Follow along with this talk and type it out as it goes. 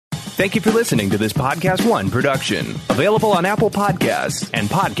Thank you for listening to this Podcast One production. Available on Apple Podcasts and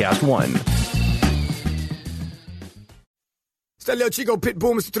Podcast One. It's that little Chico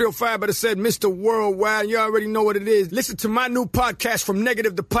Pitbull, Mr. 305, but it said Mr. Worldwide. You already know what it is. Listen to my new podcast, From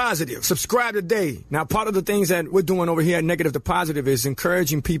Negative to Positive. Subscribe today. Now, part of the things that we're doing over here at Negative to Positive is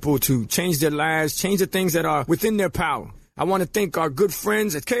encouraging people to change their lives, change the things that are within their power. I want to thank our good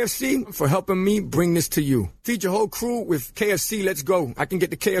friends at KFC for helping me bring this to you. Feed your whole crew with KFC. Let's go. I can get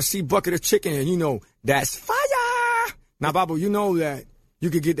the KFC bucket of chicken, and you know, that's fire. Now, Babu, you know that you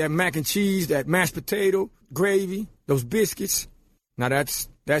could get that mac and cheese, that mashed potato, gravy, those biscuits. Now, that's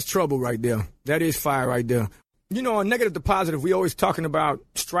trouble right there. That is fire right there. You know, on Negative to Positive, we always talking about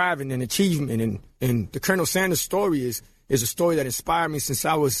striving and achievement, and the Colonel Sanders story is a story that inspired me since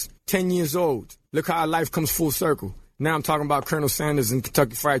I was 10 years old. Look how life comes full circle. Now I'm talking about Colonel Sanders and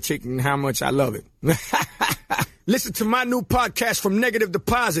Kentucky Fried Chicken and how much I love it. Listen to my new podcast, From Negative to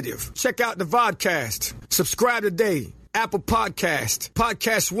Positive. Check out the vodcast. Subscribe today. Apple Podcast,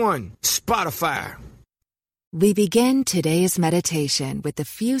 Podcast One, Spotify. We begin today's meditation with a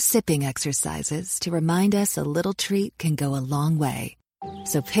few sipping exercises to remind us a little treat can go a long way.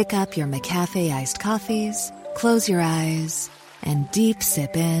 So pick up your McCafe iced coffees, close your eyes, and deep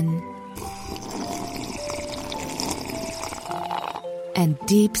sip in. And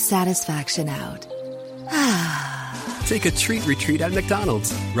deep satisfaction out. Take a treat retreat at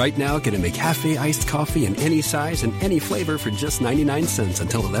McDonald's. Right now, get a McCafe iced coffee in any size and any flavor for just 99 cents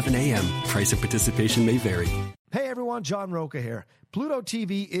until 11 a.m. Price of participation may vary. Hey everyone, John Roca here. Pluto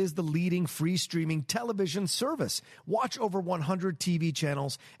TV is the leading free streaming television service. Watch over 100 TV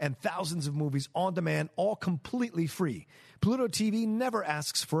channels and thousands of movies on demand, all completely free. Pluto TV never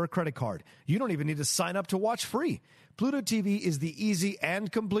asks for a credit card. You don't even need to sign up to watch free. Pluto TV is the easy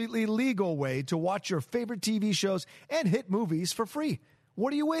and completely legal way to watch your favorite TV shows and hit movies for free.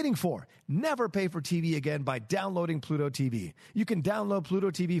 What are you waiting for? Never pay for TV again by downloading Pluto TV. You can download Pluto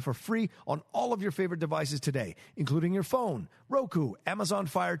TV for free on all of your favorite devices today, including your phone, Roku, Amazon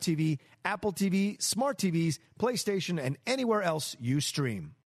Fire TV, Apple TV, smart TVs, PlayStation, and anywhere else you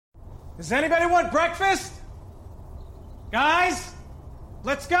stream. Does anybody want breakfast? Guys,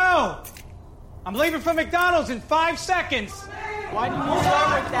 let's go. I'm leaving for McDonald's in 5 seconds. Why do you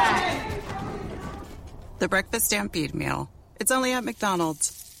start with that? The Breakfast Stampede Meal. It's only at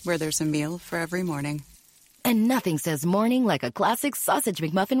McDonald's, where there's a meal for every morning. And nothing says morning like a classic sausage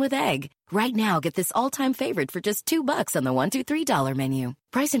McMuffin with egg. Right now, get this all-time favorite for just $2 on the $1, $2, $3 menu.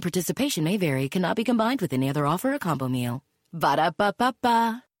 Price and participation may vary. Cannot be combined with any other offer or combo meal.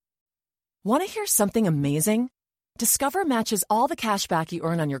 Ba-da-ba-ba-ba. Want to hear something amazing? Discover matches all the cash back you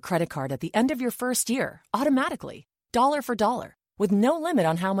earn on your credit card at the end of your first year, automatically, dollar for dollar, with no limit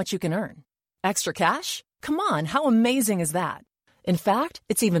on how much you can earn. Extra cash? Come on, how amazing is that? In fact,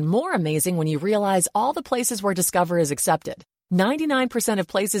 it's even more amazing when you realize all the places where Discover is accepted. 99% of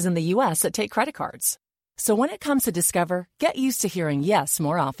places in the U.S. that take credit cards. So when it comes to Discover, get used to hearing yes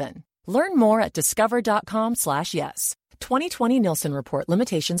more often. Learn more at discover.com/yes. 2020 Nielsen Report.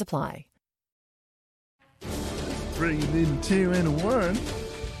 Limitations apply. Bringing in 2 and 1.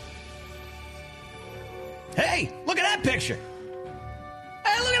 Hey, look at that picture.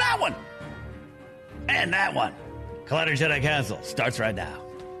 Hey, look at that one. And that one. Collider Jedi Council starts right now.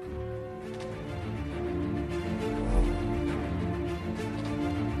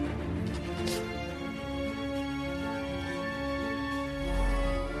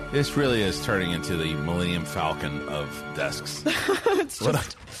 This really is turning into the Millennium Falcon of desks.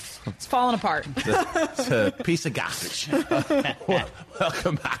 It's falling apart. It's a piece of garbage.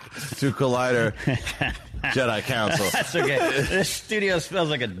 Welcome back to Collider Jedi Council. That's okay. This studio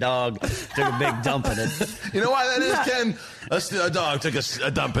smells like a dog took a big dump in it. You know why that is, Ken? A dog took a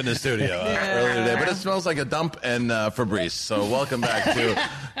dump in the studio earlier today, but it smells like a dump and Febreze. So welcome back to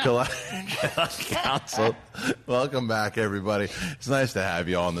Collider Jedi Council. Welcome back, everybody. It's nice to have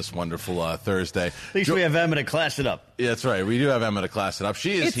you on this wonderful Thursday. At least we have Emma to class it up. Yeah, that's right. We do have Emma to class it up.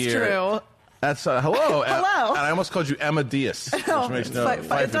 She is It's here. true. That's hello. Hello. And I almost called you Emma Diaz. Which makes it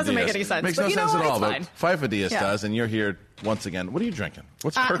Diaz. doesn't make any sense. Makes but no you know sense what? at all. It's But fine. FIFA Diaz does, and you're here once again. What are you drinking?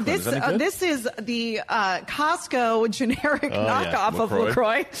 What's Kirkland? This, is that any good? this is the Costco generic knockoff of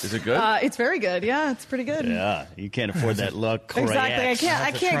LaCroix. Is it good? It's very good. Yeah, it's pretty good. Yeah, you can't afford that LaCroix. Exactly.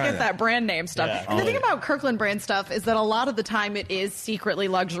 I can't get that brand name stuff. Yeah. And the thing about Kirkland brand stuff is that a lot of the time it is secretly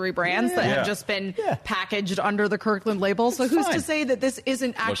luxury brands that have just been packaged under the Kirkland label. So who's to say that this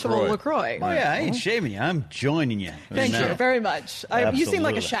isn't actual LaCroix? Oh, yeah, I ain't shaming you. I'm joining you. Thank you very much. You seem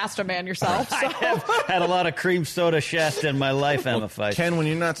like a Shasta man yourself. So. I have had a lot of cream soda Shasta in my life, Emma Feist. Ken, when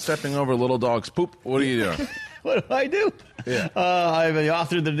you're not stepping over little dog's poop, what are you doing? What do I do? Yeah. I'm the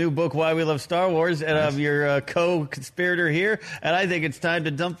author of the new book, Why We Love Star Wars, and I'm your co-conspirator here. And I think it's time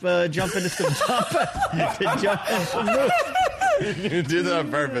to jump into some movies. You do that on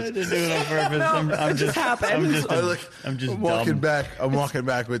purpose. To do it on purpose. I'm just happens. I'm walking back. I'm walking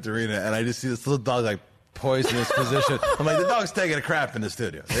back with Dorina, and I just see this little dog like poised in this position. I'm like, the dog's taking a crap in the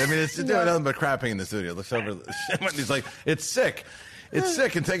studio. I mean, it's doing nothing but crapping in the studio. Looks over. He's like, it's sick. It's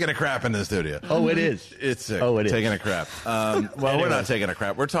sick and taking a crap in the studio. Oh, it is. It's sick. Oh, it is. Taking a crap. Well, we're not taking a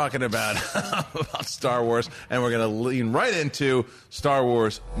crap. We're talking about Star Wars, and we're going to lean right into Star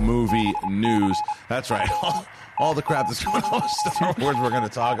Wars movie news. That's right. All the crap that's going on with Star Wars, we're going to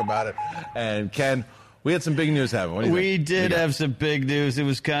talk about it. And Ken, we had some big news happen. What do you think? We did have some big news. It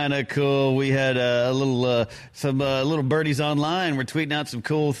was kind of cool. We had some little birdies online. We're tweeting out some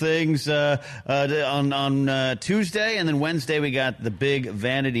cool things on Tuesday, and then Wednesday we got the big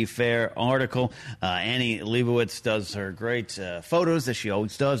Vanity Fair article. Annie Leibovitz does her great photos that she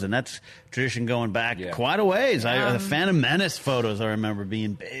always does, and that's tradition going back quite a ways. The Phantom Menace photos I remember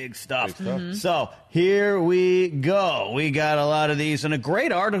being big stuff. Mm-hmm. So here we go. We got a lot of these, and a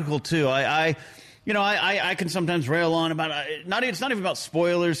great article too. I can sometimes rail on about it's not even about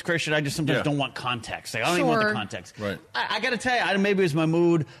spoilers, Christian. I just sometimes don't want context. Like, I don't even want the context. Right. I got to tell you, maybe it was my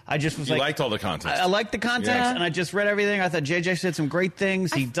mood. I just was you liked all the context. I liked the context, and I just read everything. I thought JJ said some great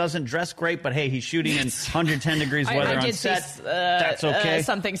things. He doesn't dress great, but hey, he's shooting in 110 degrees weather on set. That's okay.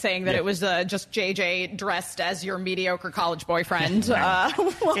 Something saying that it was just JJ dressed as your mediocre college boyfriend while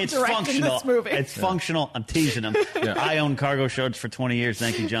it's directing functional. this movie. It's functional. I'm teasing him. I own cargo shorts for 20 years.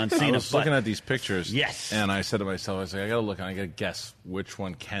 Thank you, John Cena. I was looking at these pictures. Yes. And I said to myself, I was like, I got to look and I got to guess which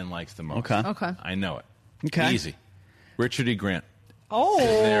one Ken likes the most. Okay. I know it. Okay. Easy. Richard E. Grant. Oh.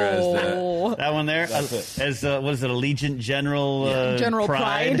 There as that one there? That's it. As, what is it, Allegiant General General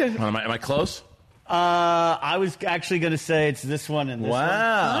Pride? Am I close? I was actually going to say it's this one and this one.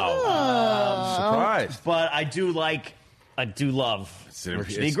 I'm surprised. But I do love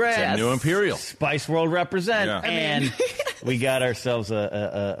Richard E. Grant. It's a new Imperial. Spice World represent. Yeah. And we got ourselves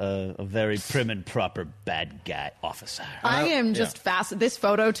a very prim and proper bad guy officer. I am just fascinated. This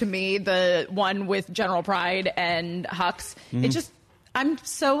photo to me, the one with General Pride and Hux, it just, I'm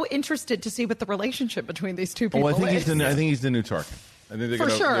so interested to see what the relationship between these two people I think is. I think he's the new Tarkin. I think they're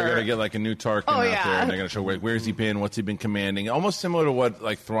going to get like a new Tarkin out there, and they're going to show where's he been, what's he been commanding. Almost similar to what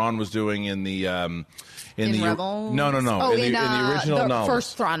like Thrawn was doing in the Rebels? No. Oh, in the original novels.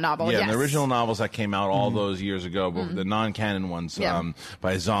 First Thrawn novel. Yeah, yes. in the original novels that came out all those years ago, the non-canon ones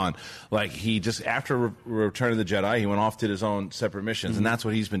by Zahn. Like he just after Return of the Jedi, he went off, did his own separate missions, and that's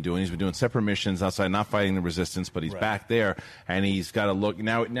what he's been doing. He's been doing separate missions outside, not fighting the Resistance, but he's back there, and he's got to look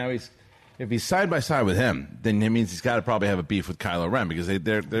now. He's. If he's side by side with him, then it means he's got to probably have a beef with Kylo Ren because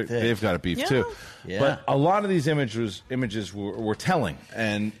they've got a beef too. Yeah. But a lot of these images were telling,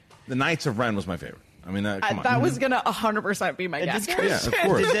 and the Knights of Ren was my favorite. I mean, come on. That was going to 100% be my guess. Yeah, of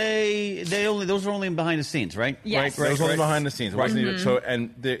course. Did those were only behind the scenes, right? Yes. Those were only behind the scenes. So,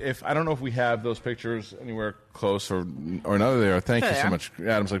 and if I don't know if we have those pictures anywhere close or another there. Thank you so much.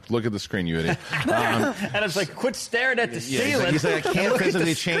 Adam's like, look at the screen, you idiot. Adam's like, quit staring at the ceiling. He's like, I can't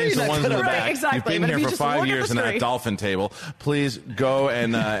physically change the ones in the back. Exactly. You've been here for 5 years in that dolphin table. Please go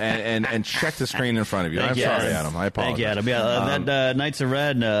and check the screen in front of you. I'm sorry, Adam. I apologize. Thank you, Adam. Yeah, that Knights of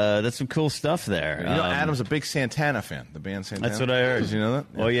Red, that's some cool stuff there. You know, Adam's a big Santana fan, the band Santana. That's what I heard. Did you know that?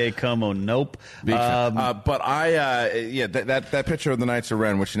 Oh, yeah, come on. Nope. Big fan. But that picture of the Knights of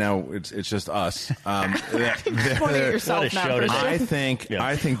Ren, which now it's just us. Point at yourself now. I think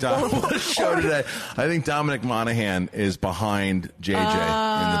Dominic Monaghan is behind JJ in the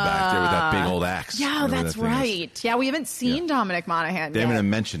back there with that big old axe. Yeah, that's right. Yeah, we haven't seen Dominic Monaghan They yet. haven't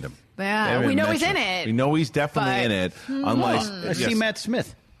mentioned him. Yeah, we know he's in it. We know he's definitely in it. Unlike see Matt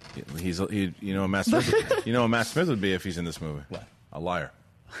Smith. You know what Matt Smith? You know what Matt Smith would be if he's in this movie? What? A liar.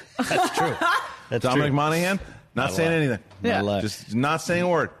 That's true. That's Dominic true. Monaghan not saying anything. Yeah. Just not saying a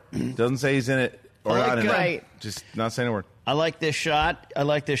word. Doesn't say he's in it or not in right. it. Just not saying a word. I like this shot.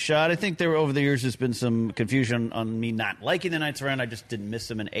 I think there over the years there's been some confusion on me not liking the Knights of Ren. I just didn't miss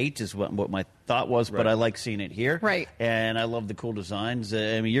them in 8 is what my thought was, but I like seeing it here. Right. And I love the cool designs.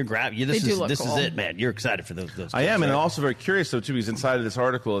 I mean, this is it, man. You're excited for those I am, right? and I'm also very curious though too, because inside of this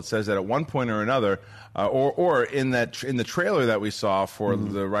article it says that at one point or another, or in the trailer that we saw for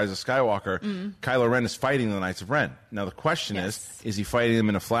the Rise of Skywalker, Kylo Ren is fighting the Knights of Ren. Now the question is he fighting them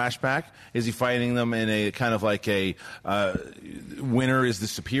in a flashback? Is he fighting them in a kind of like a winner is the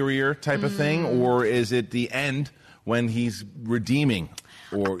superior type of thing, or is it the end when he's redeeming?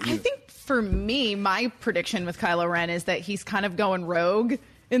 Or I think for me, my prediction with Kylo Ren is that he's kind of going rogue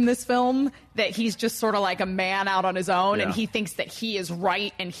in this film, that he's just sort of like a man out on his own, and he thinks that he is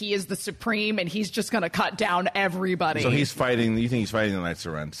right and he is the supreme, and he's just going to cut down everybody. So he's fighting. You think he's fighting the Knights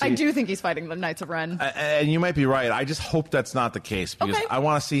of Ren? I do think he's fighting the Knights of Ren. And you might be right. I just hope that's not the case, because I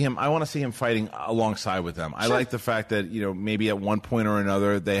want to see him. I want to see him fighting alongside with them. I like the fact that maybe at one point or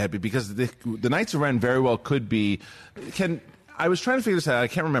another they had because the Knights of Ren very well could be. I was trying to figure this out. I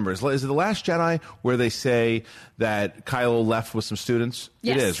can't remember. Is it The Last Jedi where they say that Kylo left with some students?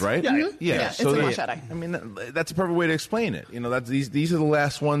 Yes. It is, right? Yeah. So it's The Last Jedi. I mean, that's a perfect way to explain it. These are the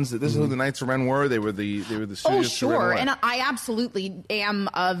last ones. This is who the Knights of Ren were. They were the students. Oh, sure. And I absolutely am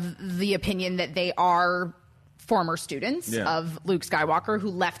of the opinion that they are former students of Luke Skywalker who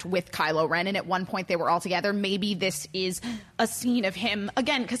left with Kylo Ren, and at one point they were all together. Maybe this is a scene of him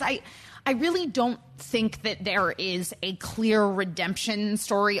again, because I really don't think that there is a clear redemption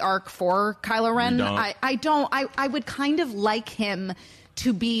story arc for Kylo Ren. I don't. I would kind of like him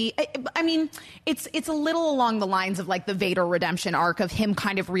to be, I mean, it's a little along the lines of like the Vader redemption arc of him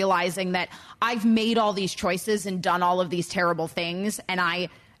kind of realizing that I've made all these choices and done all of these terrible things, and I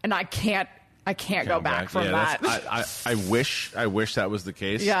can't go back from that. I wish that was the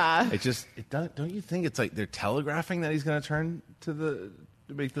case. Yeah. Don't you think it's like they're telegraphing that he's going to turn to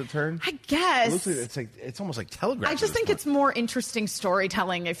make the turn? I guess. It's almost like telegraphing. I just think it's more interesting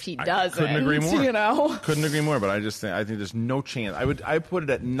storytelling if he doesn't. Couldn't agree more. Couldn't agree more. But I think there's no chance. I put it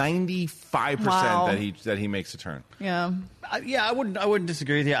at 95% that he makes a turn. Yeah. I wouldn't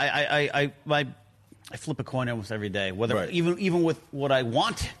disagree with you. I flip a coin almost every day, even with what I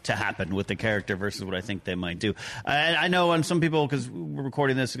want to happen with the character versus what I think they might do. And I know on some people, because we're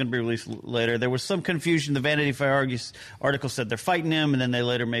recording this, it's going to be released later, there was some confusion. The Vanity Fair article said they're fighting him, and then they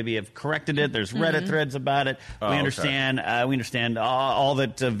later maybe have corrected it. There's Reddit threads about it. We understand. We understand. All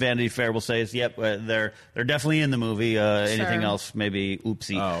that Vanity Fair will say is, yep, they're definitely in the movie. Anything else, maybe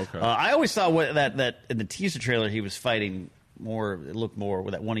oopsie. Oh, okay. I always thought that in the teaser trailer he was fighting more, it looked more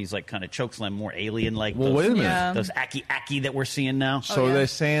with that one. He's like kind of chokeslam, more alien-like. Well, wait a minute. Those aki that we're seeing now. So they're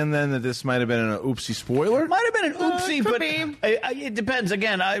saying then that this might have been an oopsie spoiler? Might have been an oopsie, but it depends.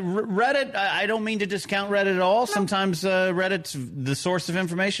 Again, Reddit, I don't mean to discount Reddit at all. No. Sometimes Reddit's the source of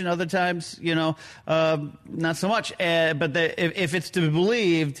information. Other times, not so much. But if it's to be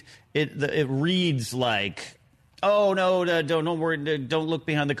believed, it reads like, oh, no, don't worry, don't look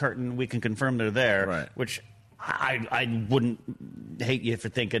behind the curtain. We can confirm they're there, right. Which I wouldn't hate you for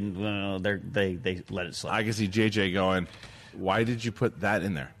thinking they let it slide. I can see JJ going, why did you put that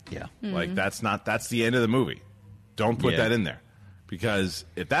in there? Yeah. Mm-hmm. Like, that's the end of the movie. Don't put that in there. Because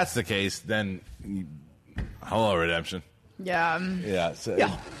if that's the case, then hello, redemption. Yeah. Yeah.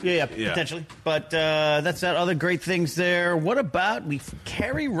 Potentially. But that's that. Other great things there. What about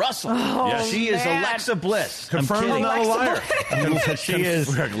Carrie Russell? Oh, she is Alexa Bliss. Confirmed and not a liar. She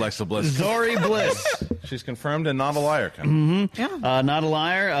is Alexa Bliss. Zori Bliss. She's confirmed and not a liar. Mm-hmm. Yeah. Not a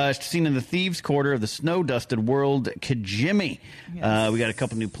liar. Seen in the Thieves' Quarter of the snow-dusted world Kijimi. Yes. We got a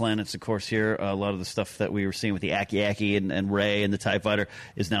couple new planets, of course, here. A lot of the stuff that we were seeing with the Aki and Rey and the TIE Fighter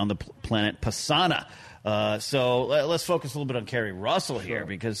is now on the planet Pasana. So let's focus a little bit on Carrie Russell here,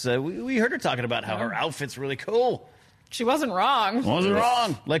 because we heard her talking about how her outfit's really cool. She wasn't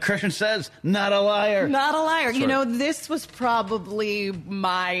wrong. Like Christian says, not a liar. Not a liar. This was probably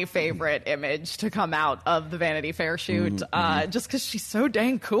my favorite image to come out of the Vanity Fair shoot, just because she's so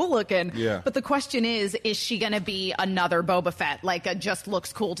dang cool looking. Yeah. But the question is she going to be another Boba Fett, like a just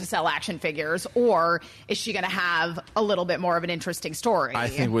looks cool to sell action figures, or is she going to have a little bit more of an interesting story? I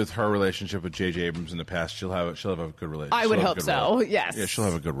think with her relationship with J.J. Abrams in the past, she'll have a good relationship. I would hope so, role. yes. Yeah, she'll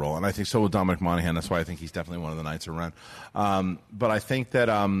have a good role. And I think so will Dominic Monaghan. That's why I think he's definitely one of the Knights of Ren. But I think that,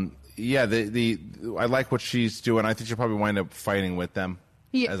 I like what she's doing. I think she'll probably wind up fighting with them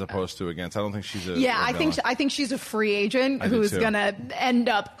as opposed to against. I don't think she's I think she's a free agent who's going to end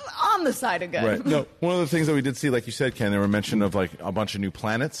up on the side of good. Right. No, one of the things that we did see, like you said, Ken, there were mention of like a bunch of new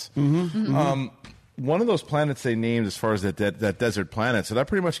planets. One of those planets they named as far as that desert planet, so that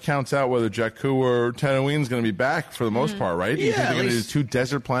pretty much counts out whether Jakku or Tatooine is going to be back for the most part, right? You think they're going to do 2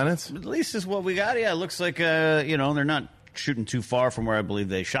 desert planets? At least is what we got. Yeah, it looks like they're not shooting too far from where I believe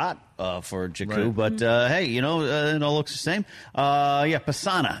they shot for Jakku, but hey, it all looks the same.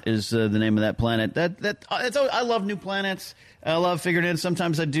 Pasana is the name of that planet. I love new planets. I love figuring in.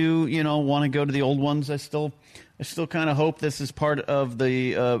 Sometimes I do, want to go to the old ones. I still kind of hope this is part of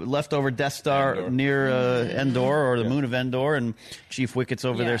the leftover Death Star near Endor, or the moon of Endor, and Chief Wickett's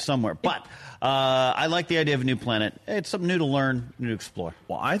over there somewhere. But I like the idea of a new planet. It's something new to learn, new to explore.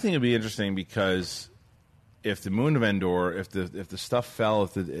 Well, I think it'd be interesting because if the moon of Endor, if the stuff fell,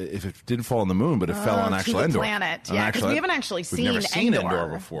 if it didn't fall on the moon, but it fell on actual to the Endor, planet, because we haven't actually we've never seen Endor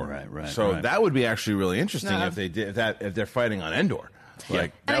before, right. So that would be actually really interesting if they did if they're fighting on Endor.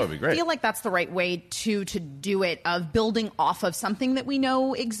 Like that would be great. I feel like that's the right way to do it, of building off of something that we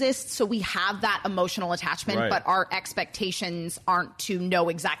know exists, so we have that emotional attachment, but our expectations aren't to know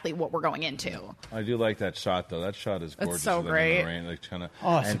exactly what we're going into. I do like that shot, though. That shot is gorgeous. It's so great. It's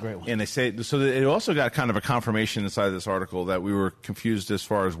a great one. And they say so. It also got kind of a confirmation inside this article that we were confused as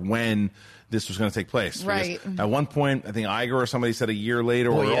far as when this was going to take place. Right. At one point, I think Iger or somebody said a year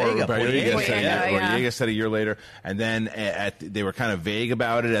later, or Boyega said a year later, and then they were kind of vague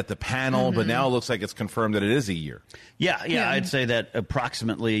about it at the panel, but now it looks like it's confirmed that it is a year. Yeah, I'd say that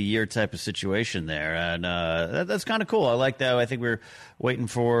approximately a year type of situation there, and that's kind of cool. I like that. I think we're waiting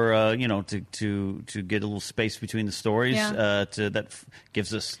for to get a little space between the stories. That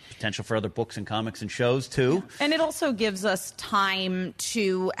gives us potential for other books and comics and shows too. And it also gives us time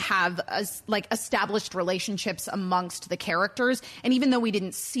to have established relationships amongst the characters. And even though we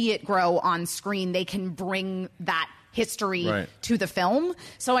didn't see it grow on screen, they can bring that history to the film.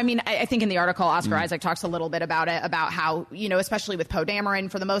 So, I mean, I think in the article, Oscar Isaac talks a little bit about it, about how, especially with Poe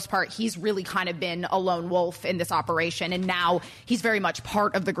Dameron, for the most part, he's really kind of been a lone wolf in this operation. And now he's very much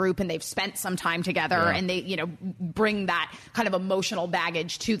part of the group, and they've spent some time together, and they, bring that kind of emotional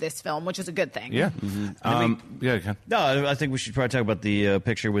baggage to this film, which is a good thing. Yeah. Ken. No, I think we should probably talk about the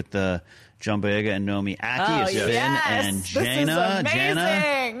picture with John Boyega and Naomi Ackie, Finn and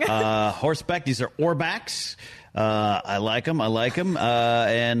Jaina. Horseback. These are Orbacks. I like them.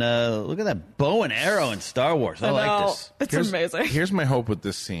 And look at that bow and arrow in Star Wars. I like this. It's amazing. Here's my hope with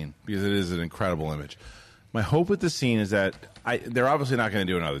this scene, because it is an incredible image. My hope with this scene is that they're obviously not going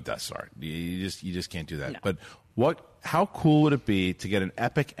to do another Death Star. You just can't do that. No. But how cool would it be to get an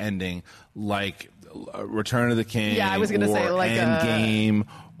epic ending like Return of the King? Yeah, I was going to say like Endgame.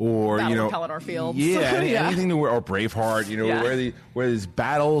 Or Battle of Pelennor Fields. Anything to or Braveheart, where there's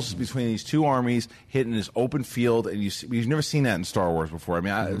battles between these two armies hit in this open field, and you've never seen that in Star Wars before. I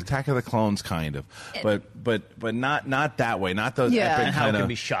mean, Attack of the Clones, kind of, but not that way, not those epic and how kind it of can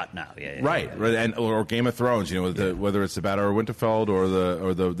be shot now, right, and or Game of Thrones, whether it's the Battle of Winterfell or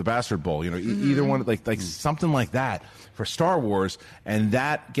the Bastard Bowl, either one, like something like that for Star Wars, and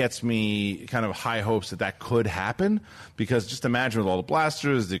that gets me kind of high hopes that could happen, because just imagine with all the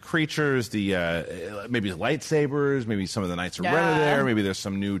blasters, the creatures, the maybe lightsabers, maybe some of the Knights of Ren are there, maybe there's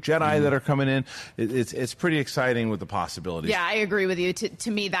some new Jedi that are coming in. It's pretty exciting with the possibilities. Yeah, I agree with you.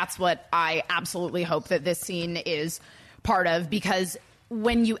 To me, that's what I absolutely hope that this scene is part of, because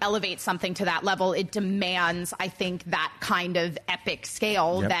when you elevate something to that level, it demands, I think, that kind of epic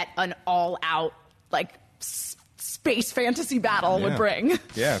scale that an all-out, space fantasy battle would bring.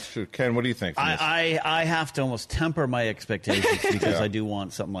 Yeah, it's true. Ken, what do you think? I have to almost temper my expectations, because I do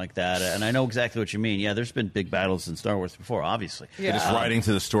want something like that, and I know exactly what you mean. Yeah, there's been big battles in Star Wars before, obviously. Yeah. Just riding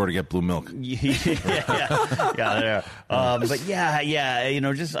to the store to get blue milk. But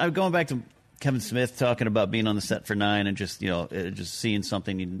just going back to Kevin Smith talking about being on the set for 9 and just seeing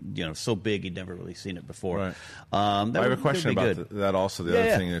something so big he'd never really seen it before. Right. I have a question about that also. The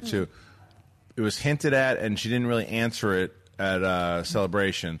other thing there too. It was hinted at, and she didn't really answer it at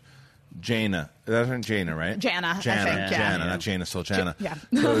Celebration. Jaina. That's her Jaina, right? Jana, I think. Jana, not Jaina, still Jana. Yeah.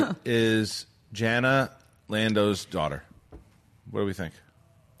 So is Jana Lando's daughter? What do we think?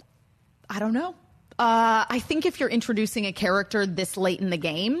 I don't know. I think if you're introducing a character this late in the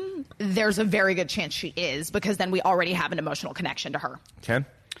game, there's a very good chance she is, because then we already have an emotional connection to her. Ken?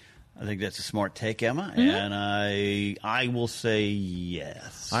 I think that's a smart take, Emma, and I will say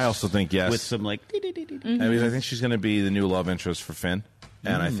yes. I also think yes. With some I think she's going to be the new love interest for Finn,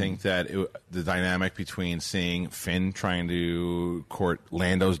 and I think that the dynamic between seeing Finn trying to court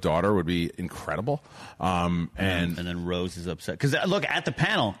Lando's daughter would be incredible. And then Rose is upset because look at the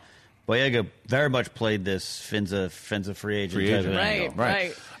panel. Boyega very much played this Finn's a free agent.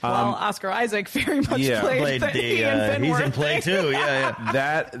 Right. Well, Oscar Isaac very much played the he's in play too.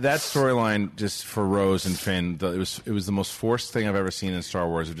 That storyline just for Rose and Finn, it was the most forced thing I've ever seen in Star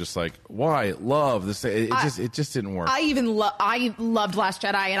Wars. Of just like, why love this? It just didn't work. I loved Last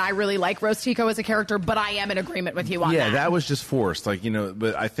Jedi, and I really like Rose Tico as a character, but I am in agreement with you on that. Yeah, that was just forced.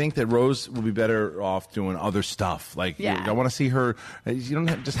 But I think that Rose will be better off doing other stuff. I want to see her. You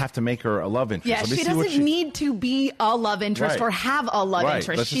don't just have to make her a love interest. Yeah, she doesn't need to be a love interest or have a love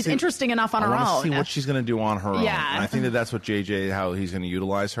interest. She's interesting enough on her own. I want to see what she's going to do on her own. Yeah. And I think that's what JJ, how he's going to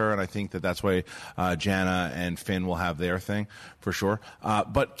utilize her, and I think that's why Jana and Finn will have their thing for sure.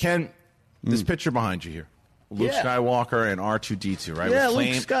 But Ken, this picture behind you here, Luke Skywalker and R2-D2, right? Yeah, With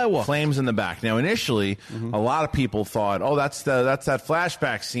Luke Skywalker. Flames in the back. Now, initially, a lot of people thought, "Oh, that's that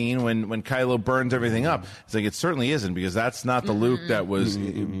flashback scene when Kylo burns everything up." It's like it certainly isn't, because that's not the Luke that was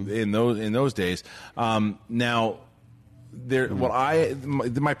in those days. Now,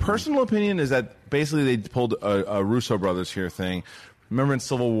 my personal opinion is that basically they pulled a Russo brothers here thing. Remember in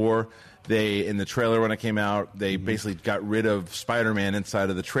Civil War? In the trailer when it came out, they basically got rid of Spider-Man inside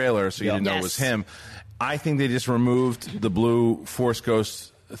of the trailer, so you didn't know it was him. I think they just removed the blue Force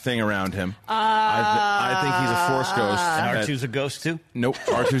Ghost thing around him. I think he's a Force Ghost. And R2's a ghost too? Nope,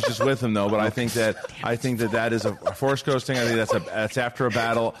 R2's just with him though. But I think that is a Force Ghost thing. I think that's after a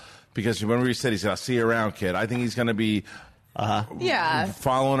battle, because remember he said he's gonna see you around, kid. I think he's gonna be.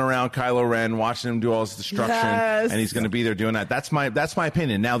 Following around Kylo Ren, watching him do all this destruction, and he's going to be there doing that. That's my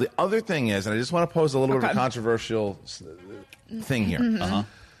opinion. Now, the other thing is, and I just want to pose a little bit of a controversial thing here.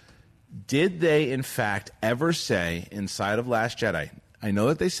 Did they, in fact, ever say inside of Last Jedi, I know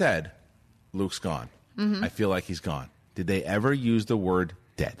that they said, Luke's gone. I feel like he's gone. Did they ever use the word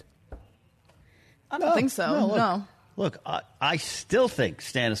dead? I don't think so. No. Look, I still think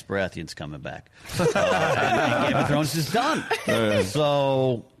Stannis Baratheon's coming back. And Game of Thrones is done.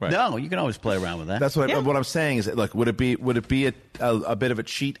 So, no, you can always play around with that. That's what I'm saying is, look, would it be a bit of a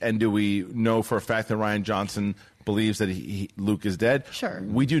cheat? And do we know for a fact that Rian Johnson believes that Luke is dead? Sure.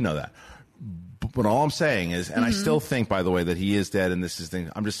 We do know that. But all I'm saying is, and I still think, by the way, that he is dead, and this is the thing.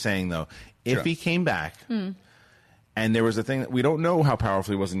 I'm just saying, though, if he came back... And there was a thing that we don't know how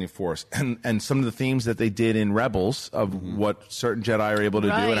powerful he was in the Force, and some of the themes that they did in Rebels of what certain Jedi are able to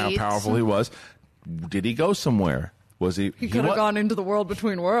do and how powerful he was. Did he go somewhere? Was he? He could have gone into the world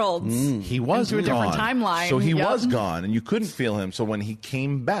between worlds. He was into a gone. different timeline. So he was gone, and you couldn't feel him. So when he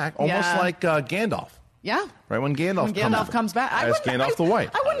came back, almost like Gandalf. Yeah. Right, when Gandalf comes back. As Gandalf the White.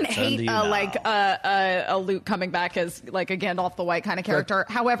 I wouldn't hate a Luke coming back as like a Gandalf the White kind of character.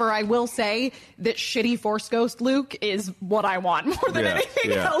 However, I will say that shitty Force Ghost Luke is what I want more than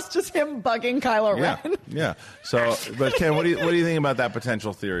anything else. Just him bugging Kylo Ren. Yeah. So, but Ken, what do you think about that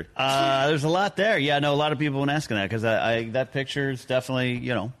potential theory? There's a lot there. Yeah, no, a lot of people have been asking that, because that picture is definitely,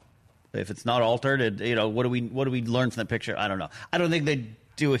 if it's not altered, what do we learn from that picture? I don't know. I don't think they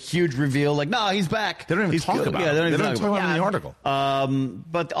do a huge reveal like, no, he's back. They don't even talk about it. They don't even talk about it in the article.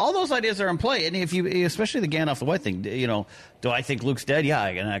 But all those ideas are in play. And if you, especially the Gandalf the White thing, do I think Luke's dead? Yeah,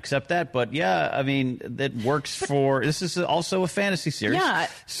 I can accept that. But yeah, I mean, that works for, this is also a fantasy series. Yeah.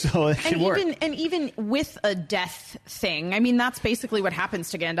 So it can work. And even with a death thing, I mean, that's basically what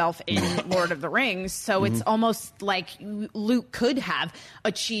happens to Gandalf in Lord of the Rings. So it's almost like Luke could have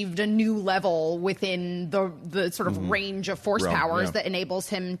achieved a new level within the sort of range of force powers that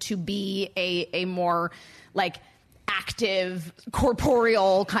enables him to be a more like active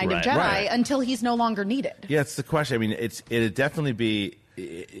corporeal kind of Jedi until he's no longer needed. Yeah, it's the question. I mean, it'd definitely be.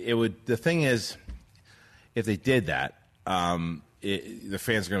 It would. The thing is, if they did that, the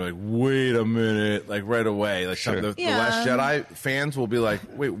fans are going to be like, wait a minute, like right away. Like the Last Jedi fans will be like,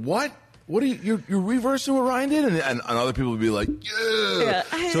 wait, what? What are you're reversing what Ryan did? And other people will be like, yeah.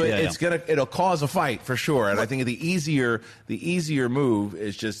 So it'll cause a fight for sure. And I think the easier move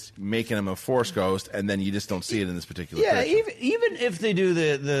is just making him a Force Ghost, and then you just don't see it in this particular picture. Even if they do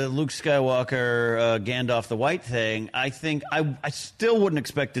the Luke Skywalker, Gandalf the White thing, I think I still wouldn't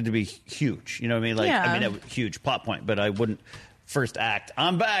expect it to be huge. You know what I mean? Like, I mean, a huge plot point, but I wouldn't first act,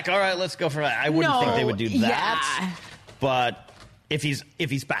 I'm back, all right, let's go for that. I wouldn't think they would do that. But if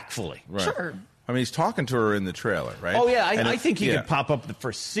he's back fully. Right. Sure. I mean, he's talking to her in the trailer, right? Oh, yeah. I think he could pop up the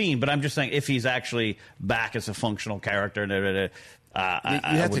first scene, but I'm just saying if he's actually back as a functional character. You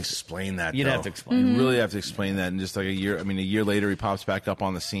have to explain that, You'd have to explain. You really have to explain that. And just like a year later, he pops back up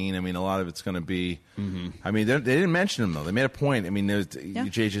on the scene. I mean, a lot of it's going to be... I mean, they didn't mention him, though. They made a point. I mean,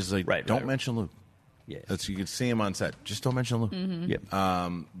 JJ's like, don't mention Luke. Yeah. You can see him on set. Just don't mention Luke.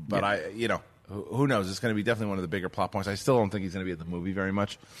 But who knows? It's going to be definitely one of the bigger plot points. I still don't think he's going to be at the movie very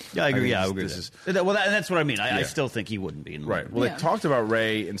much. Yeah, I agree. I agree with that. Well, that's what I mean. I still think he wouldn't be in the movie. Well, they talked about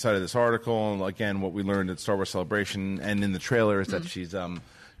Rey inside of this article, and again, what we learned at Star Wars Celebration and in the trailer is that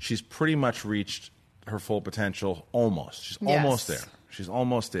she's pretty much reached her full potential. Almost. She's almost there. She's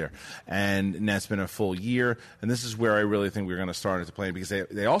almost there. And that's been a full year. And this is where I really think we're going to start into playing, because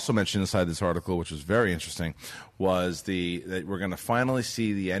they also mentioned inside this article, which was very interesting, was that we're going to finally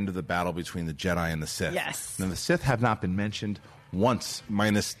see the end of the battle between the Jedi and the Sith. Yes. Now, the Sith have not been mentioned once,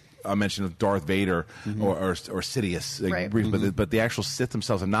 minus a mention of Darth Vader or Sidious. But the actual Sith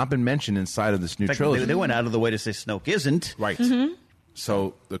themselves have not been mentioned inside of this new trilogy. They went out of the way to say Snoke isn't. Right.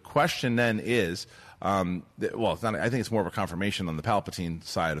 So the question then is, It's not. I think it's more of a confirmation on the Palpatine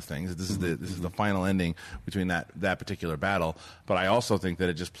side of things. This is the final ending between that particular battle. But I also think that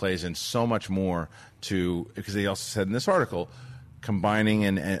it just plays in so much more because they also said in this article, combining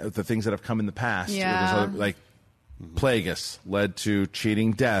and the things that have come in the past. Yeah. Like Plagueis led to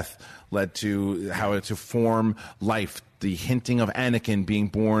cheating death, led to how to form life. The hinting of Anakin being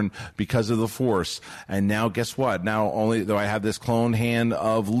born because of the Force. And now guess what? Now only though I have this cloned hand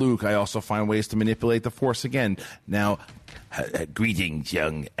of Luke, I also find ways to manipulate the Force again. Now, greetings,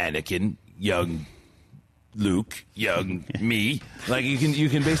 young Anakin, young Luke, young me. Like you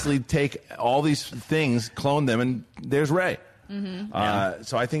can basically take all these things, clone them, and there's Rey. Mm-hmm.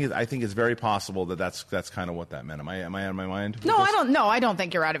 So I think it's very possible that's kind of what that meant. Am I out of my mind? No, I don't. No, I don't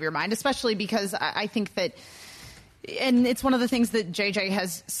think you're out of your mind, especially because I think that. And it's one of the things that JJ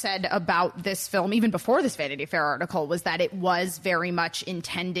has said about this film, even before this Vanity Fair article, was that it was very much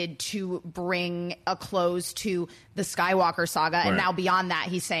intended to bring a close to the Skywalker saga. Right. And now beyond that,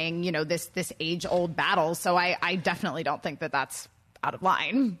 he's saying, this age-old battle. So I definitely don't think that that's out of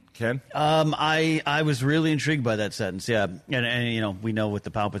line. Ken? I was really intrigued by that sentence, yeah. And we know with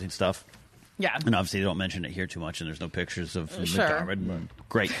the Palpatine stuff. Yeah. And obviously they don't mention it here too much, and there's no pictures of Sure. McDiarmid.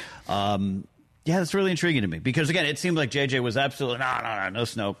 Great. Yeah, that's really intriguing to me because, again, it seemed like JJ was absolutely, no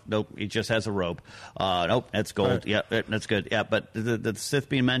Snoke. Nope, he just has a robe. Nope, that's gold. Right. Yeah, that's good. Yeah, but the Sith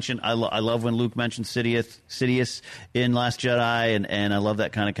being mentioned, I love when Luke mentioned Sidious in Last Jedi, and I love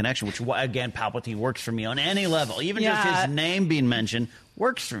that kind of connection, which, again, Palpatine works for me on any level. Even just his name being mentioned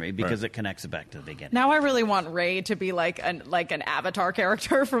works for me because it connects it back to the beginning. Now I really want Rey to be like an Avatar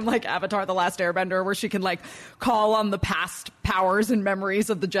character from like Avatar: The Last Airbender, where she can like call on the past powers and memories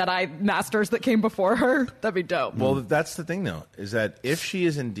of the Jedi masters that came before her. That'd be dope. Well, that's the thing, though, is that if she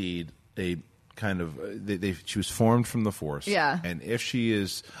is indeed a kind of she was formed from the Force, and if she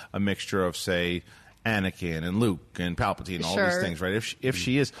is a mixture of, say, Anakin and Luke and Palpatine, all these things, right? If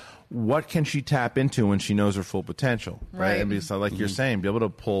she is, what can she tap into when she knows her full potential, right? I mean, so like you're saying, be able to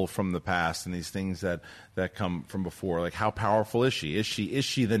pull from the past and these things that come from before. Like, how powerful is she? Is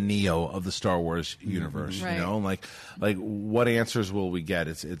she the Neo of the Star Wars universe? Right. You know, like what answers will we get?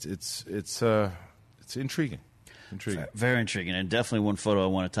 It's intriguing. Very intriguing, and definitely one photo I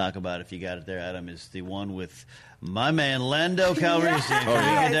want to talk about, if you got it there, Adam, is the one with my man Lando Calrissian.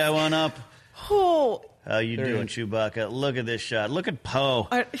 Can you get that one up? Oh, how you doing, Chewbacca? Look at this shot. Look at Poe.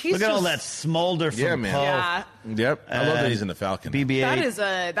 Look at all that smolder from Poe. Yeah. Yep. I love that he's in the Falcon.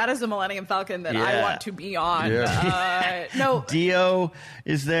 BB-8. That is a Millennium Falcon that I want to be on. Yeah. No. Dio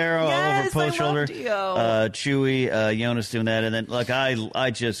is there all over Poe's shoulder. Dio. Chewie, Jonas doing that, and then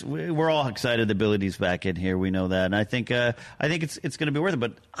we're all excited that Billy D's back in here. We know that, and I think it's going to be worth it.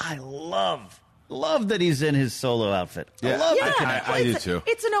 But I love that he's in his solo outfit. Yeah, I do too.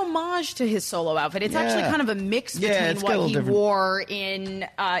 It's an homage to his solo outfit. It's actually kind of a mix between what he wore in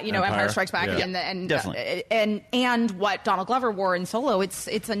Empire Strikes Back and what Donald Glover wore in Solo. It's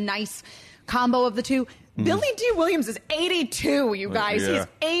a nice combo of the two. Billy D. Williams is 82, you guys. Yeah.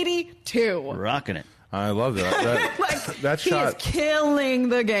 He's 82. Rocking it. I love that. That shot. He is killing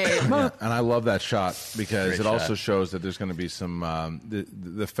the game. Yeah, and I love that shot because it also shows that there's going to be some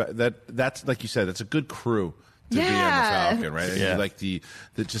that's like you said, it's a good crew to be on the Falcon, right? Yeah. Like the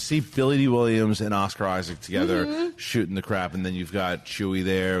to see Billy D. Williams and Oscar Isaac together shooting the crap, and then you've got Chewie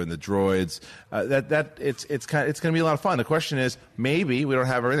there and the droids. It's going to be a lot of fun. The question is, maybe we don't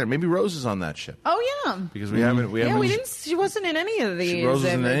have her in there. Maybe Rose is on that ship. Oh yeah, because we haven't. We didn't. She wasn't in any of these. Rose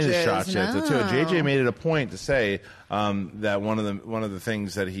wasn't in any of the shots yet. No. Too. JJ made it a point to say that one of the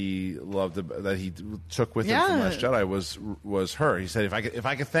things that he loved that he took with him from Last Jedi was her. He said, if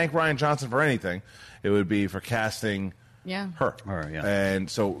I could thank Rian Johnson for anything, it would be for casting her. And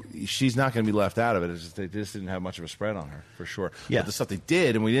so she's not going to be left out of it. It's just, they just didn't have much of a spread on her, for sure. Yeah. But the stuff they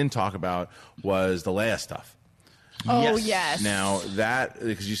did, and we didn't talk about, was the Leia stuff. Oh, yes. Now,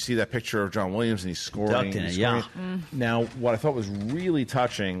 because you see that picture of John Williams and he's scoring. Now, what I thought was really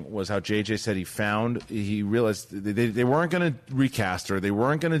touching was how JJ said he realized they weren't going to recast her. They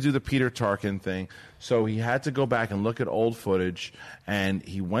weren't going to do the Peter Tarkin thing. So he had to go back and look at old footage, and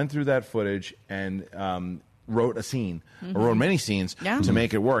he went through that footage and wrote a scene, or wrote many scenes to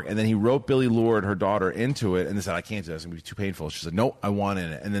make it work. And then he wrote Billy Lord, her daughter, into it, and they said, "I can't do that. It's going to be too painful." She said, "No, I want in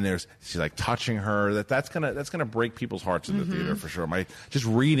it." And then she's like touching her. That's gonna break people's hearts in the theater for sure. Just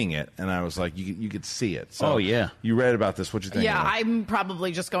reading it, and I was like, you could see it. So you read about this. What'd you think? Yeah, I'm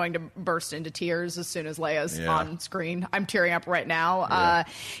probably just going to burst into tears as soon as Leia's on screen. I'm tearing up right now.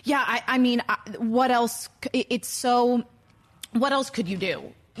 I mean, what else? What else could you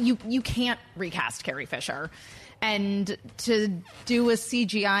do? you can't recast Carrie Fisher. And to do a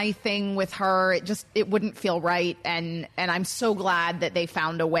CGI thing with her, it wouldn't feel right. And I'm so glad that they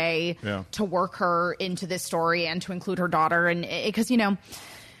found a way to work her into this story and to include her daughter. And because,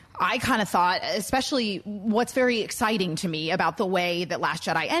 I kind of thought, especially what's very exciting to me about the way that Last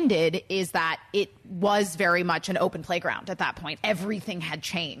Jedi ended is that it was very much an open playground at that point. Everything had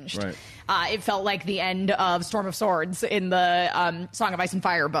changed. Right. It felt like the end of Storm of Swords in the Song of Ice and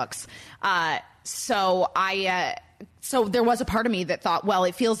Fire books. So there was a part of me that thought, well,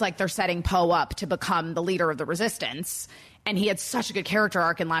 it feels like they're setting Poe up to become the leader of the Resistance. And he had such a good character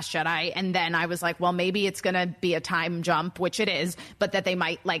arc in Last Jedi. And then I was like, well, maybe it's going to be a time jump, which it is, but that they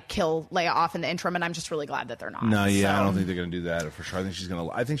might kill Leia off in the interim. And I'm just really glad that they're not. No, yeah, I don't think they're going to do that for sure. I think she's going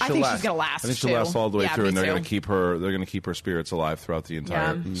to. I think she'll last. She's going to last. I think she'll last all the way through, and they're going to keep her. They're going to keep her spirits alive throughout the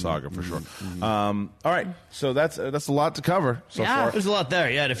entire saga for sure. All right, so that's a lot to cover so far. There's a lot there.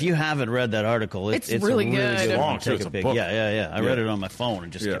 Yeah, and if you haven't read that article, it's really good. It's long. It's a big book. Yeah. I read it on my phone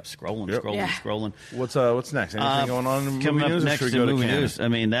and just kept scrolling. What's next? Anything going on in coming movie up news? next in movie news? I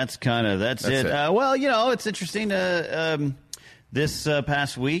mean, that's it. Well, it's interesting. This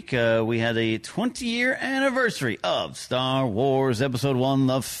past week, we had a 20-year anniversary of Star Wars Episode 1,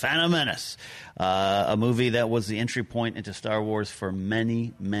 The Phantom Menace, a movie that was the entry point into Star Wars for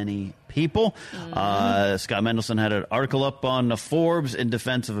many, many people. Scott Mendelson had an article up on Forbes in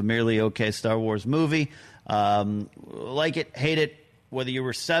defense of a merely okay Star Wars movie. Like it, hate it, whether you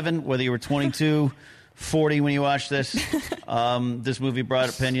were 7, whether you were 22, 40 when you watched this. This movie brought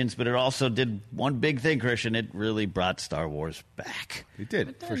opinions, but it also did one big thing, Christian. It really brought Star Wars back. It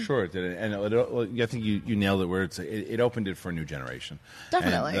did, for sure. It did. And I think you nailed it where it opened it for a new generation.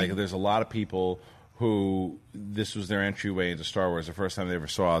 Definitely. And, there's a lot of people who this was their entryway into Star Wars. The first time they ever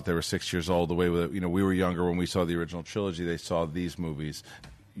saw it, they were 6 years old. The way we were younger when we saw the original trilogy, they saw these movies.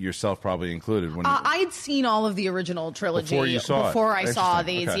 Yourself probably included. When I'd seen all of the original trilogy before I saw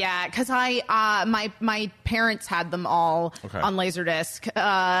these. Okay. Yeah, because my parents had them all on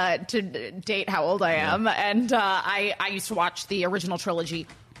Laserdisc to date how old I am, and I used to watch the original trilogy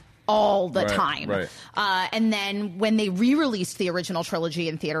all the time. Right. And then when they re-released the original trilogy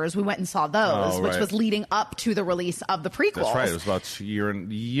in theaters, we went and saw those, which was leading up to the release of the prequels. That's right. It was about a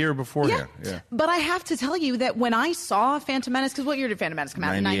year beforehand. Yeah. But I have to tell you that when I saw Phantom Menace, because what year did Phantom Menace come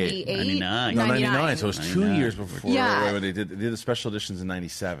out? 98? 99. No, 99. So it was 2 years before. Yeah. They did the special editions in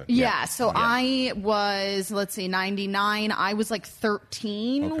 97. Yeah. So I was, 99. I was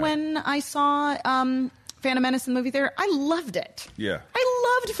 13 when I saw Phantom Menace in the movie theater. I loved it. Yeah.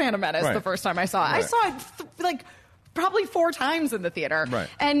 I loved Phantom Menace the first time I saw it. I saw it probably 4 times in the theater. Right.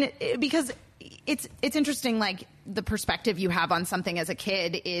 And because it's interesting, the perspective you have on something as a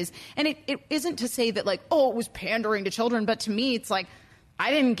kid is, and it isn't to say that it was pandering to children, but to me it's I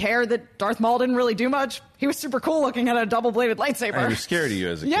didn't care that Darth Maul didn't really do much. He was super cool looking at a double-bladed lightsaber. And he was scared of you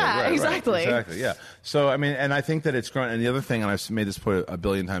as a kid. Yeah, exactly. Exactly, yeah. So, I mean, and I think that it's grown. And the other thing, and I've made this point a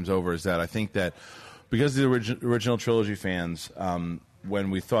billion times over, is that I think that because the original trilogy fans,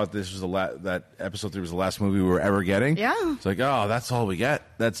 when we thought this was that Episode 3 was the last movie we were ever getting, it's that's all we get.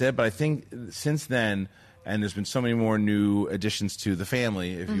 That's it. But I think since then, and there's been so many more new additions to the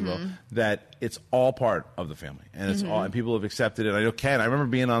family, if you will, that it's all part of the family, and it's all, and people have accepted it. I know Ken. I remember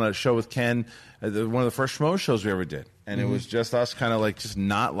being on a show with Ken, one of the first Schmo shows we ever did, and it was just us kind of just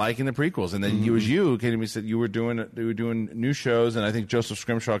not liking the prequels. And then it was you, Katie, me said you were doing new shows, and I think Joseph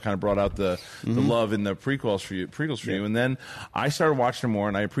Scrimshaw kind of brought out the love in the prequels for you. And then I started watching them more,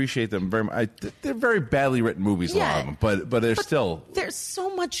 and I appreciate them very much. They're very badly written movies, a lot of them, but they're still there's so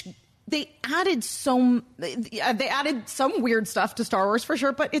much. They added some weird stuff to Star Wars for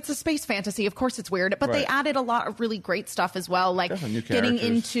sure, but it's a space fantasy. Of course, it's weird, but they added a lot of really great stuff as well, getting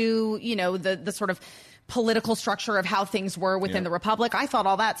into the sort of political structure of how things were within the Republic. I thought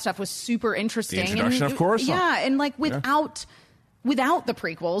all that stuff was super interesting. The introduction of Coruscant. Yeah, and without the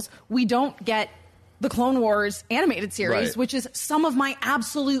prequels, we don't get the Clone Wars animated series, which is some of my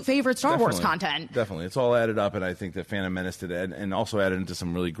absolute favorite Star Wars content. Definitely. It's all added up, and I think that Phantom Menace did it, and also added into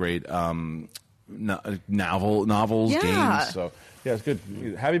some really great novels, games. So, yeah, it's good.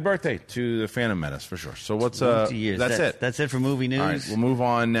 Happy birthday to the Phantom Menace, for sure. So what's... that's it. That's it for movie news. All right, we'll move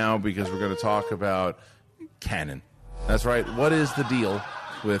on now because we're going to talk about canon. That's right. What is the deal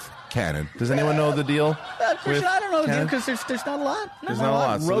with canon? Does anyone know the deal? Christian, I don't know the deal because there's not a lot. There's not a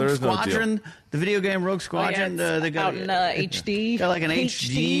lot. So Rogue Squadron, the video game Rogue Squadron, they got out in HD. Got an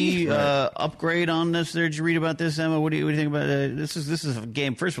HD upgrade on this. Did you read about this, Emma? What do you think about it? This is a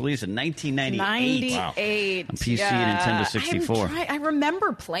game first released in 1998. Wow. On PC and Nintendo 64. I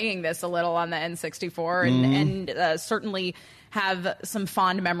remember playing this a little on the N64, and certainly have some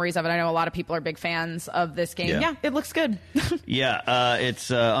fond memories of it. I know a lot of people are big fans of this game. Yeah, it looks good.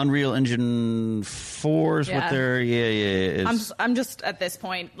 It's Unreal Engine 4 is what they're... I'm just at this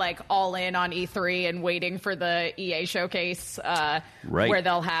point like all in on E3 and waiting for the EA showcase where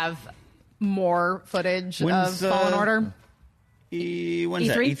they'll have more footage of Fallen Order. When's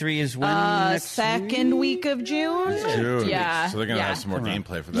that? E3 is when? Next second week of June. Yeah. So they're going to have some more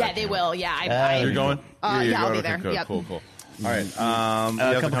gameplay for that. Yeah, they will. Yeah. You're going? I'll be there. Okay, yep. Cool. All right.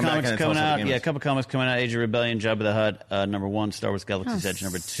 A couple comics coming out. Yeah, a couple comics coming out. Age of Rebellion, Jabba the Hutt, #1, Star Wars Galaxy's Edge,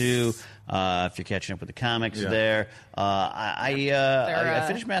 #2. If you're catching up with the comics there. I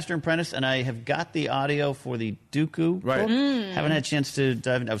finished Master and Apprentice, and I have got the audio for the Dooku. Right. Haven't had a chance to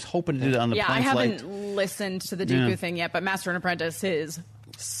dive in. I was hoping to do that on the plane I flight. haven't listened to the Dooku thing yet, but Master and Apprentice is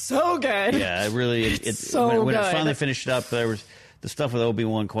so good. Yeah, it really it's so when good. it finally finished up, there was the stuff with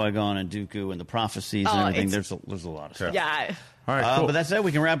Obi-Wan, Qui-Gon, and Dooku, and the prophecies and everything. There's a lot of stuff. Yeah. All right, cool. But that's it.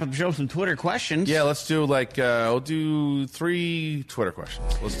 We can wrap up the show with some Twitter questions. Yeah, let's do we'll do 3 Twitter questions.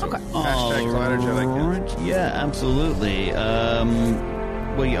 Let's do it. Hashtag Collider. Yeah, absolutely.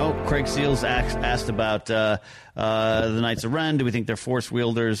 Craig Seals asked about the Knights of Ren. Do we think they're Force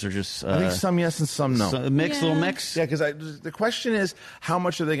wielders or just... I think some yes and some no. Little mix? Yeah, because the question is, how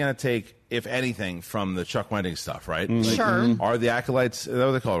much are they going to take, if anything, from the Chuck Wendig stuff, right? Sure. Are the Acolytes, is that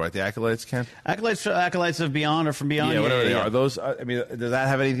what they call it, right? The Acolytes, Ken? Acolytes of Beyond or from Beyond? Yeah, whatever they are. Those, does that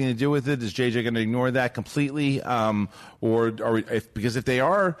have anything to do with it? Is JJ going to ignore that completely? Because if they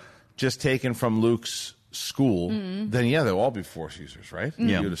are just taken from Luke's school, then they'll all be Force users, right?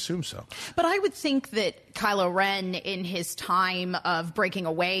 Yeah. You would assume so. But I would think that Kylo Ren, in his time of breaking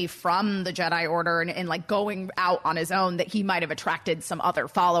away from the Jedi Order and like going out on his own, that he might have attracted some other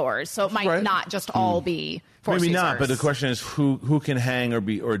followers. So it might not just all be Force maybe users. not, but the question is who can hang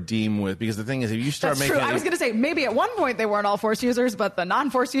or deem with, because the thing is, if you start That's making... true. I was going to say, maybe at one point they weren't all Force users, but the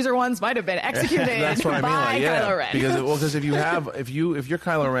non-Force user ones might have been executed That's what by Kylo Ren. Because if you're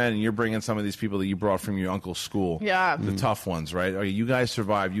Kylo Ren and you're bringing some of these people that you brought from your uncle's school, the tough ones, right? Okay, you guys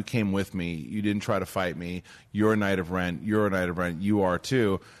survived. You came with me. You didn't try to fight me. You're a Knight of Ren. You're a Knight of Ren. You are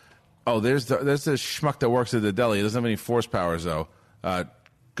too. Oh, there's the schmuck that works at the deli. He doesn't have any Force powers though.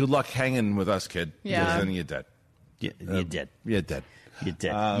 Good luck hanging with us, kid. Yeah. Because then you're dead. You're dead. You're dead. You're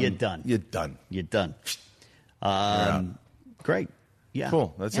dead. You're done. You're done. You're done. Great. Yeah.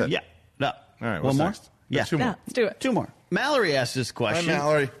 Cool. That's it. Yeah. No. All right. One What's more? next? Yeah. Two more. Let's do it. 2 more. Mallory asked this question. Hi,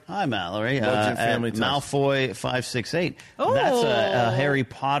 Mallory. Hi, Mallory. Legend Family Test. Malfoy568. Oh. That's a Harry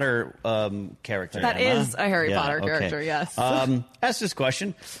Potter character. That is a Harry Potter character, yes. Ask this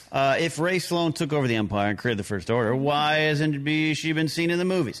question. If Rey Sloane took over the Empire and created the First Order, why hasn't she been seen in the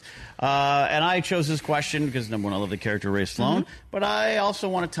movies? And I chose this question because, number one, I love the character Rey Sloane, but I also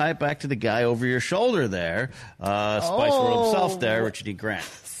want to tie it back to the guy over your shoulder there, Spice World himself there, Richard E. Grant.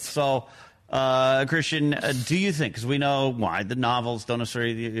 So... Christian, do you think, because we know why the novels don't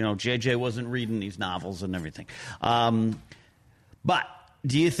necessarily, JJ wasn't reading these novels and everything. But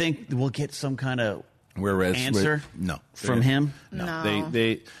do you think we'll get some kind of answer from him? No.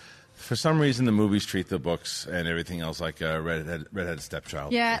 They for some reason, the movies treat the books and everything else like a redheaded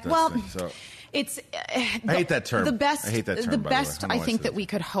stepchild. Yeah, it's I hate that term. The best, I hate that term. The best I think that we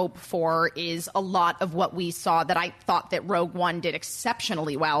could hope for is a lot of what we saw that I thought that Rogue One did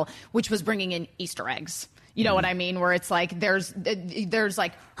exceptionally well, which was bringing in Easter eggs. You know what I mean? Where it's like there's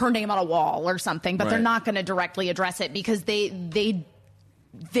like her name on a wall or something, but they're not going to directly address it because they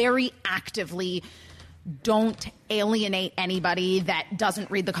very actively don't alienate anybody that doesn't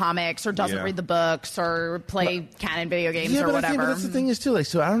read the comics or doesn't read the books or play canon video games or whatever. But that's the thing is too. Like,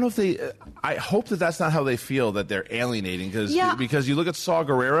 so I don't know if I hope that that's not how they feel, that they're alienating because you look at Saw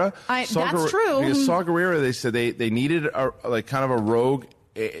Gerrera. That's true. Because Saw Gerrera, they said they needed kind of a rogue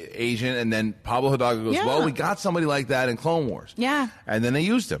agent, and then Pablo Hidalgo goes, well, we got somebody like that in Clone Wars. Yeah. And then they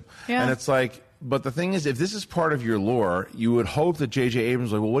used him. Yeah. And it's like, but the thing is, if this is part of your lore, you would hope that J.J.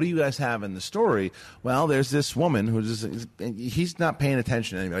 Abrams was like, well, what do you guys have in the story? Well, there's this woman he's not paying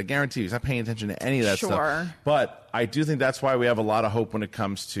attention to anybody. I guarantee you, he's not paying attention to any of that stuff. But I do think that's why we have a lot of hope when it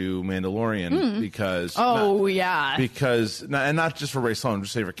comes to Mandalorian because... Because, and not just for Rey Sloane,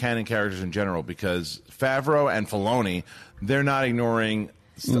 just say for canon characters in general, because Favreau and Filoni, they're not ignoring...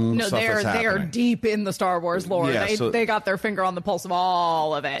 they are deep in the Star Wars lore. Yeah, they got their finger on the pulse of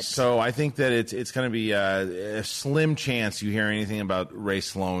all of it. So I think that it's going to be a slim chance you hear anything about Rey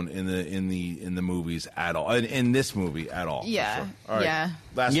Sloane in the movies at all. In this movie at all. Yeah. Sure. All right. Yeah.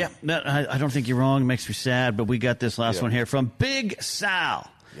 Last one. I don't think you're wrong. It makes me sad, but we got this last one here from Big Sal.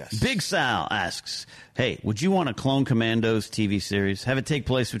 Yes. Big Sal asks, hey, would you want a Clone Commandos TV series? Have it take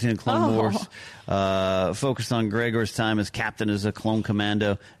place between the Clone Wars, focused on Gregor's time as captain as a Clone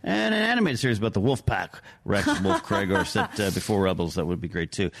Commando, and an animated series about the Wolf Pack, Rex, Wolf, Gregor, set before Rebels. That would be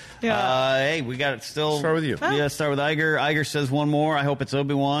great, too. Yeah. Hey, we got it still. Start with you. Yeah, start with Iger. Iger says one more. I hope it's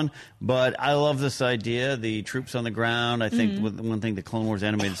Obi-Wan. But I love this idea, the troops on the ground. I think one thing the Clone Wars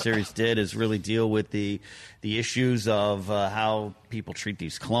animated series did is really deal with the issues of how people treat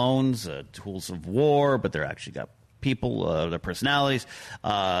these clones, tools of war, but they're actually got people, their personalities,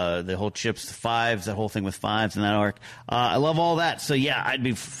 the whole chips, fives, that whole thing with fives in that arc. I love all that. So, yeah, I'd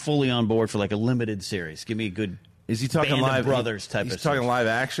be fully on board for like a limited series. Give me a good Is he talking Band live of Brothers type he's of talking series. live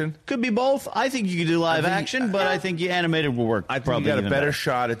action? Could be both. I think you could do live action, but I think animated will work. I think probably you got a even better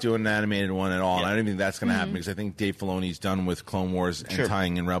shot at doing an animated one at all. Yeah. And I don't think that's going to happen because I think Dave Filoni's done with Clone Wars and Sure.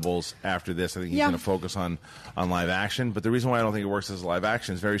 tying in Rebels after this. I think he's going to focus on live action. But the reason why I don't think it works as live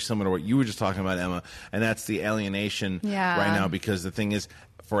action is very similar to what you were just talking about, Emma, and that's the alienation right now. Because the thing is,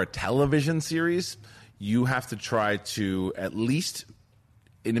 for a television series, you have to try to, at least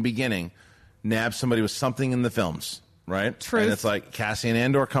in the beginning, nab somebody with something in the films. Right? Truth. And it's like Cassian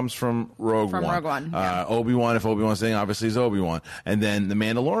Andor comes from Rogue One. Rogue One, yeah. Obi-Wan, if Obi-Wan's saying, obviously is Obi-Wan. And then The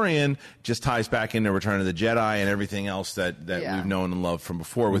Mandalorian just ties back into Return of the Jedi and everything else that we've known and loved from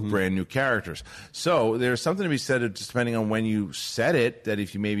before with brand new characters. So there's something to be said, just depending on when you set it, that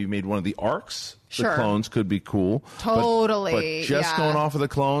if you maybe made one of the arcs, the clones could be cool. Totally. But just going off of the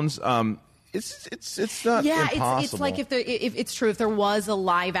clones, it's not impossible. It's like if it's true, if there was a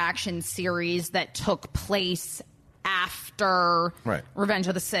live action series that took place after Revenge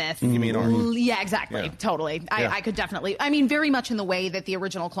of the Sith. You mean arc? Yeah, exactly. Yeah. Totally. I could definitely, very much in the way that the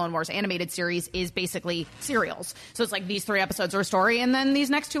original Clone Wars animated series is basically serials. So it's like these 3 episodes are a story, and then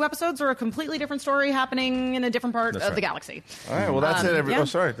these next 2 episodes are a completely different story happening in a different part of the galaxy. All right, well, that's it. Oh,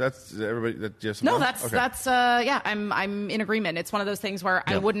 sorry. That's everybody. That just I'm in agreement. It's one of those things where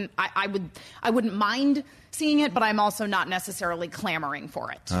I wouldn't mind seeing it, but I'm also not necessarily clamoring for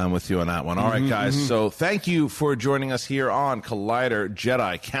it. I'm with you on that one. All right, guys. So thank you for joining us here on Collider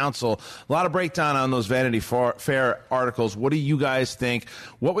Jedi Council. A lot of breakdown on those Vanity Fair articles. What do you guys think?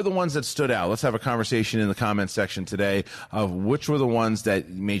 What were the ones that stood out? Let's have a conversation in the comments section today of which were the ones that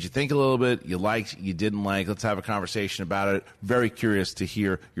made you think a little bit, you liked, you didn't like. Let's have a conversation about it. Very curious to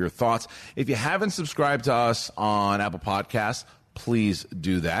hear your thoughts. If you haven't subscribed to us on Apple Podcasts, please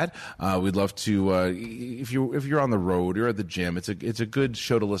do that. We'd love to. If you're on the road, you're at the gym. It's a good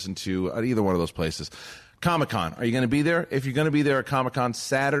show to listen to at either one of those places. Comic-Con. Are you going to be there? If you're going to be there at Comic-Con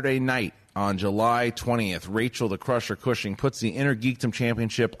Saturday night on July 20th, Rachel the Crusher Cushing puts the Inner Geekdom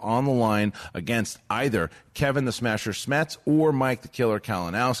Championship on the line against either Kevin the Smasher Smets or Mike the Killer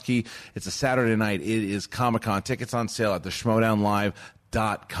Kalinowski. It's a Saturday night. It is Comic-Con. Tickets on sale at the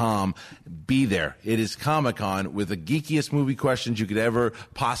schmodownlive.com. Be there. It is Comic-Con with the geekiest movie questions you could ever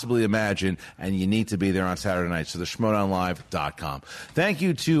possibly imagine, and you need to be there on Saturday night. So the schmodownlive.com. Thank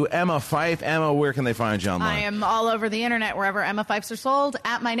you to Emma Fife. Emma, where can they find you online? I am all over the internet, wherever Emma Fifes are sold,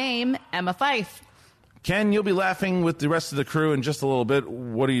 at my name, Emma Fife. Ken, you'll be laughing with the rest of the crew in just a little bit.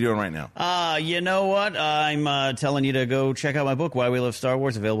 What are you doing right now? You know what? I'm telling you to go check out my book, Why We Love Star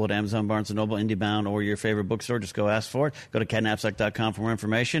Wars, available at Amazon, Barnes & Noble, IndieBound, or your favorite bookstore. Just go ask for it. Go to KenNapzok.com for more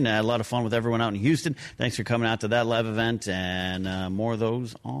information. A lot of fun with everyone out in Houston. Thanks for coming out to that live event, and more of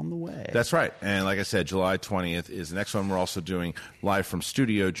those on the way. That's right. And like I said, July 20th is the next one. We're also doing live from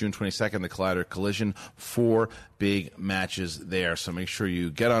studio, June 22nd, the Collider Collision. 4 big matches there. So make sure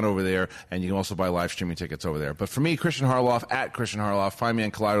you get on over there, and you can also buy live streaming tickets over there. But for me, Christian Harloff, at Christian Harloff. Find me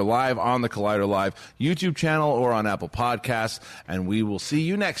on Collider Live, on the Collider Live YouTube channel, or on Apple Podcasts. And we will see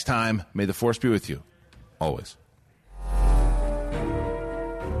you next time. May the Force be with you. Always.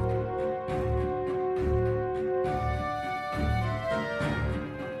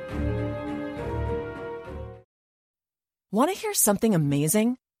 Want to hear something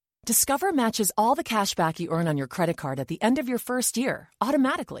amazing? Discover matches all the cash back you earn on your credit card at the end of your first year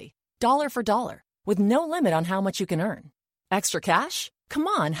automatically, dollar for dollar, with no limit on how much you can earn. Extra cash? Come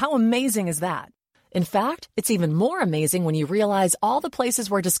on, how amazing is that? In fact, it's even more amazing when you realize all the places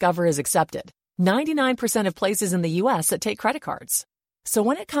where Discover is accepted. 99% of places in the U.S. that take credit cards. So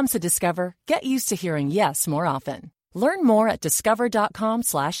when it comes to Discover, get used to hearing yes more often. Learn more at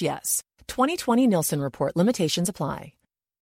discover.com/yes. 2020 Nielsen Report. Limitations apply.